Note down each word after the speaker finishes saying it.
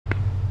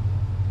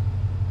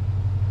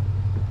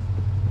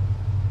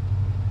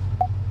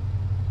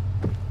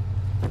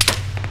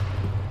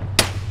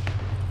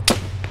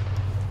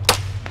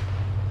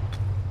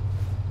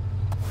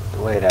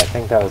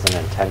think that was an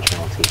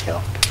intentional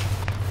T-kill.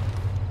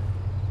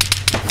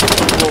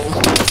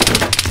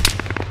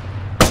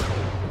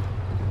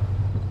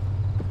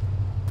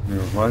 You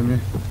revive me?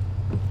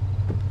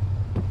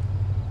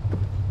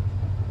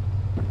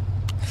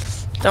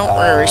 Don't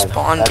want to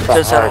respawn that's a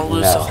because hard I'll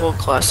lose no. the whole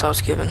class I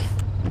was given.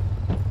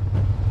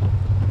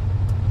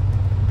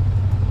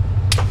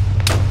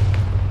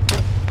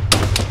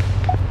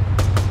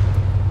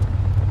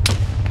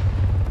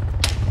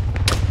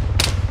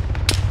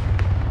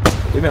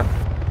 Email.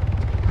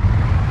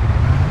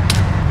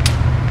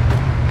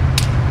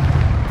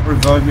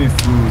 Revive me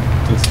through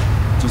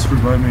just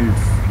revive me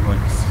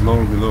like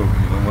slow below,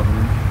 you know what I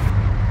mean?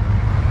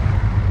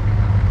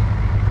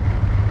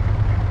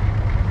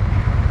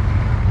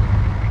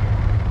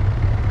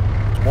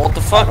 What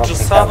the fuck I don't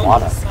just think I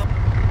wanna.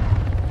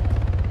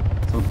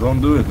 happened? So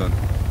don't do it then.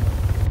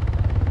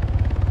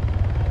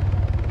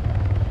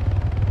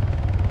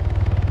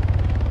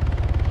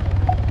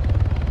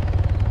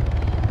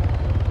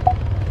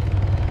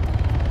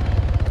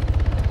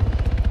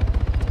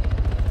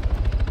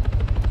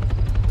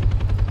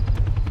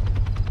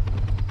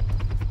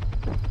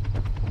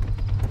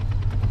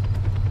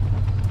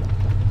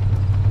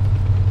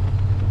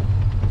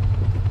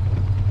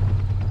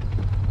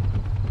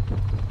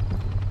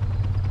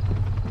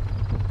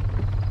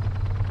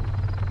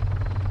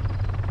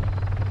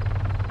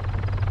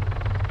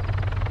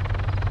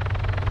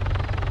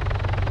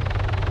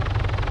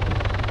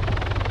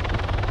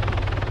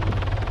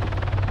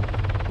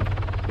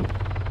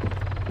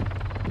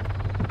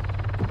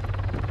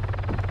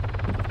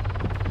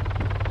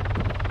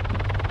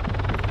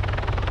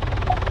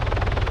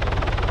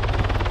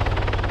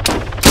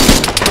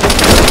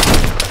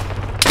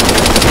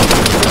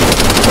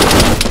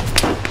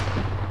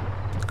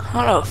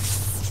 How the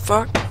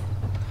fuck?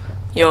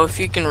 Yo, if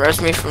you can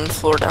res me from the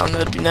floor down,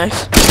 that'd be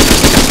nice.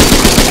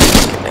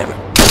 Damn it.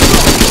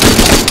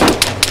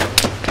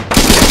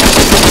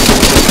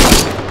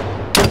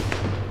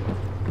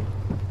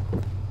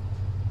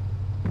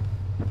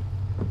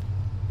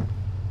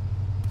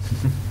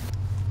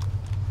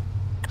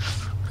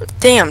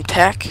 Damn,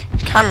 Tech.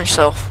 Calm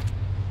yourself.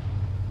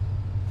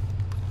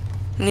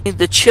 You need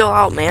to chill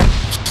out, man.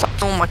 Stop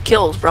doing my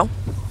kills, bro.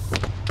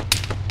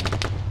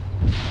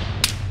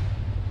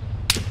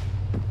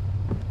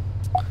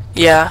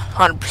 Yeah,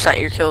 100%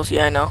 your kills.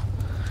 Yeah, I know.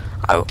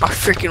 I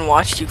freaking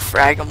watched you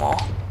frag them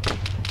all.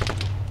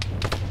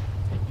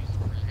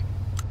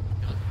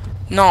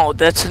 No,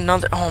 that's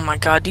another. Oh my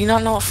god, do you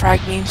not know what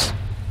frag means?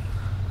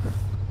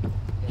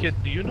 Yeah,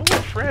 do you know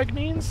what frag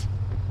means?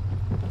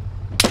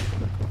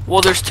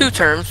 Well, there's two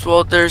terms.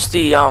 Well, there's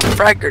the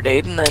frag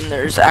grenade, and then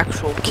there's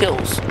actual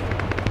kills.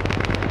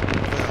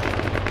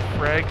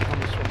 Frag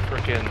comes from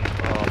frickin'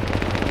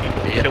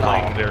 people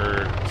killing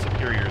their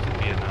superiors in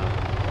Vietnam.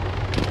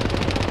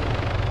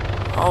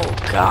 Oh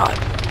god.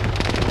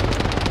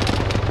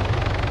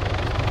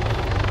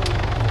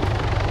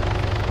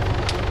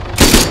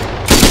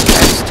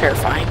 That's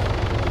terrifying.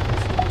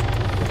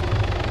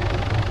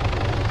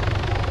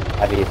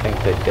 How do you think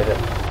they did it?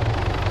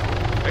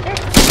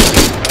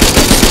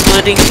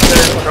 Splitting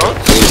their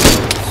throats?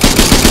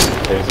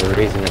 There's a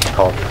reason it's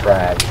called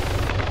frag.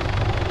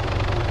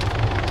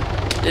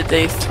 Did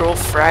they throw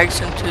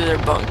frags into their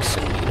bunks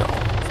and, you know,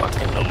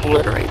 fucking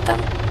obliterate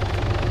them?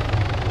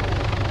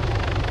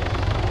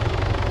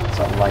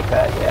 Something like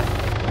that, yeah.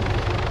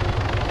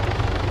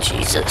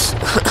 Jesus.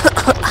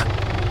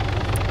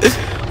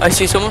 I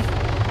see someone.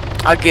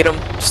 I'll get him.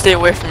 Stay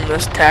away from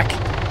this tech.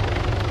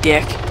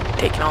 Dick.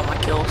 Taking all my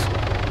kills.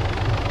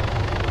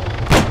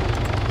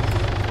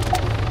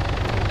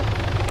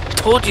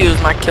 Told you it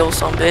was my kill,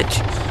 son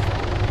bitch.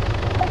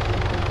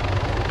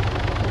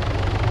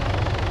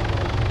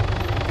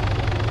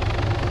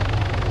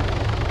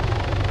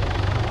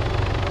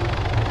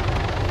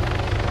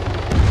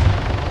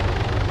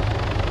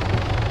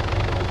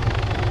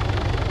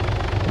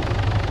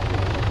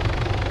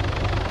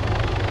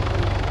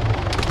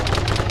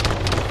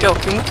 Yo,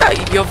 can we get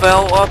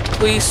Yovel up,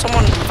 please?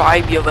 Someone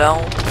revive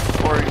Yovel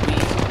before we,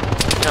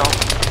 you know,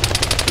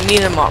 we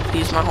need him up.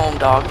 He's my home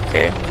dog,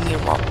 okay? We need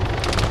him up.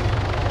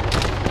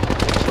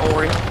 Don't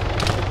worry.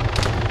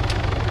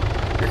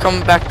 You're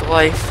coming back to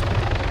life.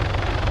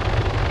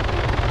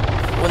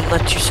 Wouldn't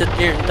let you sit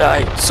here and die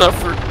and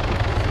suffer.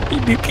 You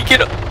need to get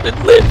up and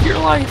live your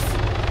life.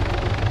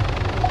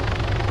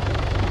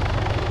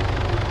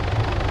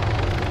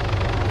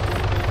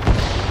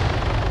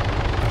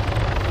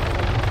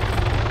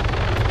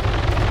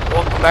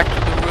 Welcome back to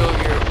the real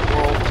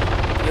world,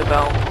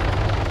 Yovel.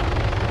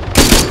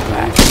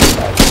 Back.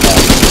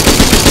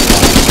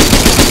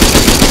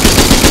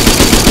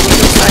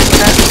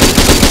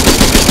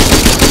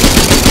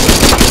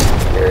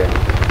 You're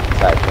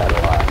inside that a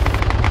lot.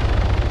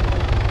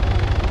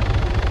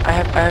 I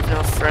have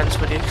no friends,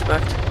 what do you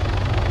expect?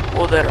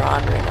 Well, that are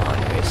on right now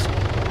anyways.